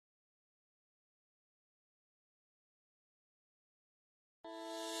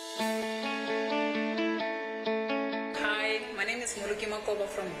Makoba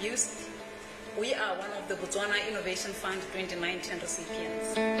from BUST. We are one of the Botswana Innovation Fund 2019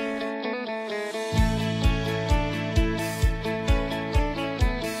 recipients.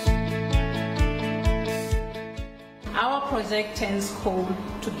 Our project turns coal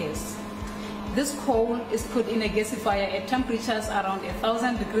to gas. This coal is put in a gasifier at temperatures around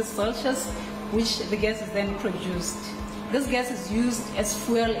 1000 degrees Celsius, which the gas is then produced. This gas is used as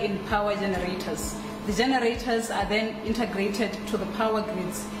fuel in power generators. The generators are then integrated to the power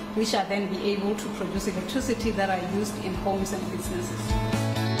grids, which are then be able to produce electricity that are used in homes and businesses.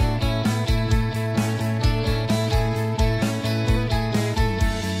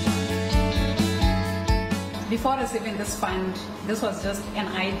 Before receiving this fund, this was just an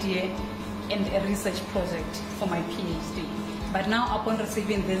idea and a research project for my PhD. But now, upon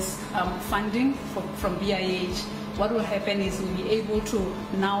receiving this funding from BIH, what will happen is we'll be able to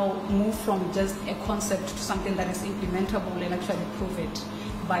now move from just a concept to something that is implementable and actually prove it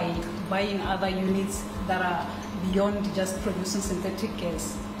by buying other units that are beyond just producing synthetic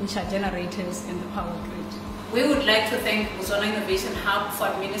gas, which are generators in the power grid. We would like to thank Botswana Innovation Hub for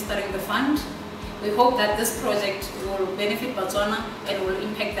administering the fund. We hope that this project will benefit Botswana and will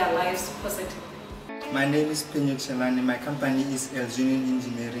impact their lives positively. My name is Penyo Chelani. My company is Elginian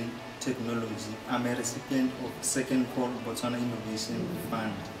Engineering Technology. I'm a recipient of second call Botswana Innovation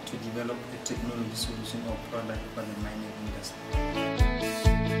Fund to develop a technology solution or product for the mining industry.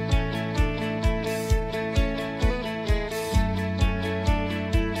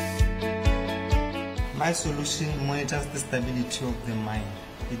 My solution monitors the stability of the mine.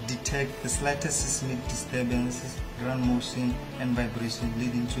 It detects the slightest seismic disturbances, ground motion and vibration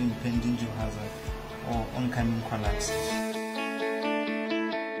leading to impending geohazard or oncoming collapses.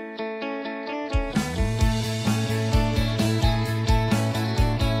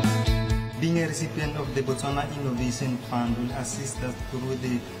 Being a recipient of the Botswana Innovation Fund will assist us through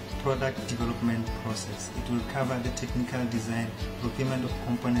the product development process. It will cover the technical design, procurement of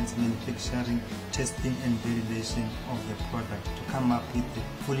components, manufacturing, testing and validation of the product to come up with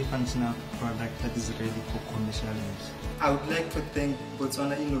a fully functional product that is ready for commercial use. I would like to thank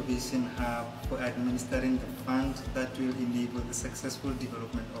Botswana Innovation Hub for administering the fund that will enable the successful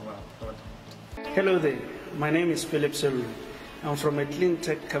development of our product. Hello there, my name is Philip Sellu. I'm from a clean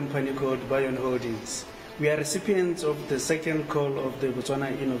tech company called Bion Holdings. We are recipients of the second call of the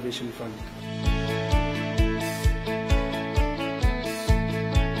Botswana Innovation Fund.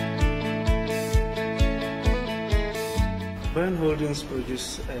 Bion Holdings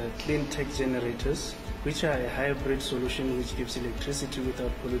produce clean tech generators, which are a hybrid solution which gives electricity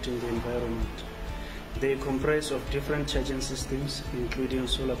without polluting the environment. They comprise of different charging systems, including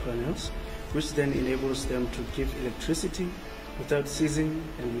solar panels, which then enables them to give electricity without seizing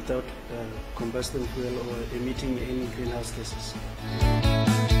and without combustion fuel or emitting any greenhouse gases.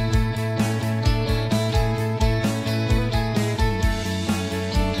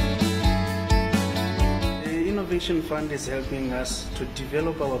 The Innovation Fund is helping us to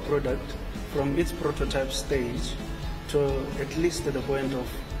develop our product from its prototype stage to at least the point of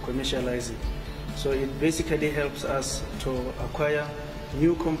commercializing. So it basically helps us to acquire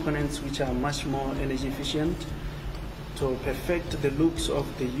new components which are much more energy efficient, to perfect the looks of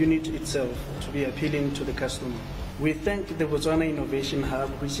the unit itself to be appealing to the customer. We thank the Botswana Innovation Hub,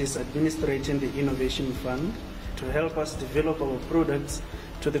 which is administrating the Innovation Fund, to help us develop our products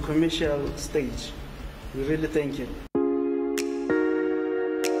to the commercial stage. We really thank you.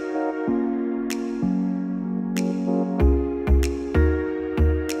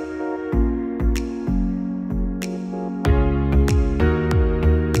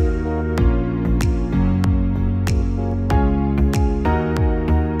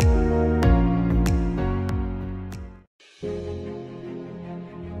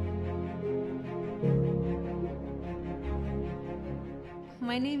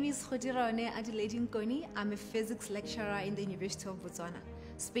 My name is Khotiraone Adelaide Nkoni. I'm a physics lecturer in the University of Botswana,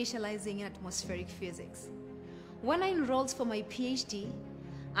 specializing in atmospheric physics. When I enrolled for my PhD,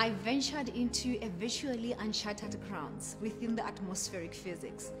 I ventured into a virtually uncharted grounds within the atmospheric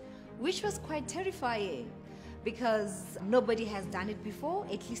physics, which was quite terrifying because nobody has done it before,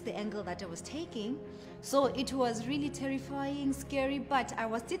 at least the angle that I was taking. So it was really terrifying, scary, but I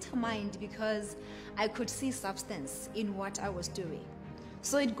was determined because I could see substance in what I was doing.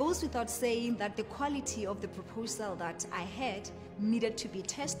 So it goes without saying that the quality of the proposal that I had needed to be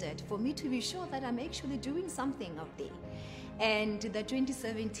tested for me to be sure that I'm actually doing something out there. And the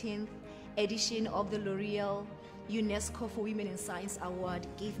 2017 edition of the L'Oreal UNESCO for Women in Science Award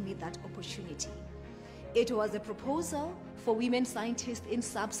gave me that opportunity. It was a proposal for women scientists in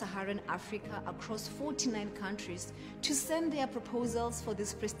sub-Saharan Africa across 49 countries to send their proposals for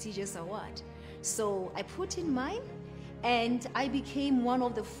this prestigious award. So I put in mine, and I became one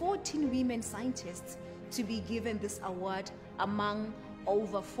of the 14 women scientists to be given this award among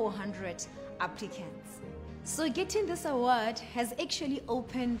over 400 applicants. So getting this award has actually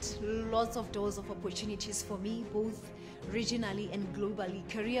opened lots of doors of opportunities for me, both regionally and globally,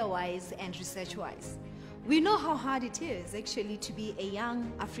 career-wise and research-wise. We know how hard it is actually to be a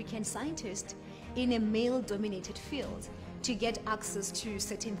young African scientist in a male-dominated field, to get access to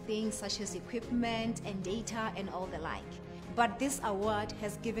certain things such as equipment and data and all the like. But this award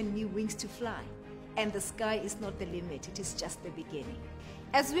has given me wings to fly, and the sky is not the limit, it is just the beginning.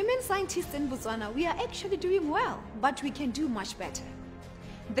 As women scientists in Botswana, we are actually doing well, but we can do much better.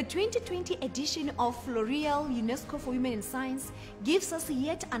 The 2020 edition of L'Oreal UNESCO for Women in Science gives us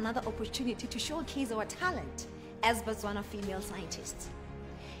yet another opportunity to showcase our talent as Botswana female scientists.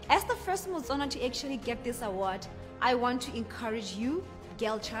 As the first Botswana to actually get this award, I want to encourage you,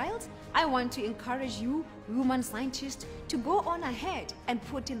 girl child, I want to encourage you, woman scientist, to go on ahead and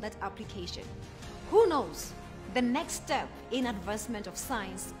put in that application. Who knows? The next step in advancement of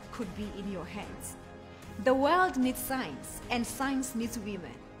science could be in your hands. The world needs science, and science needs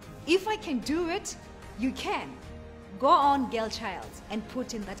women. If I can do it, you can. Go on, girl child, and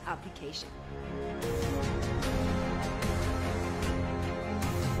put in that application.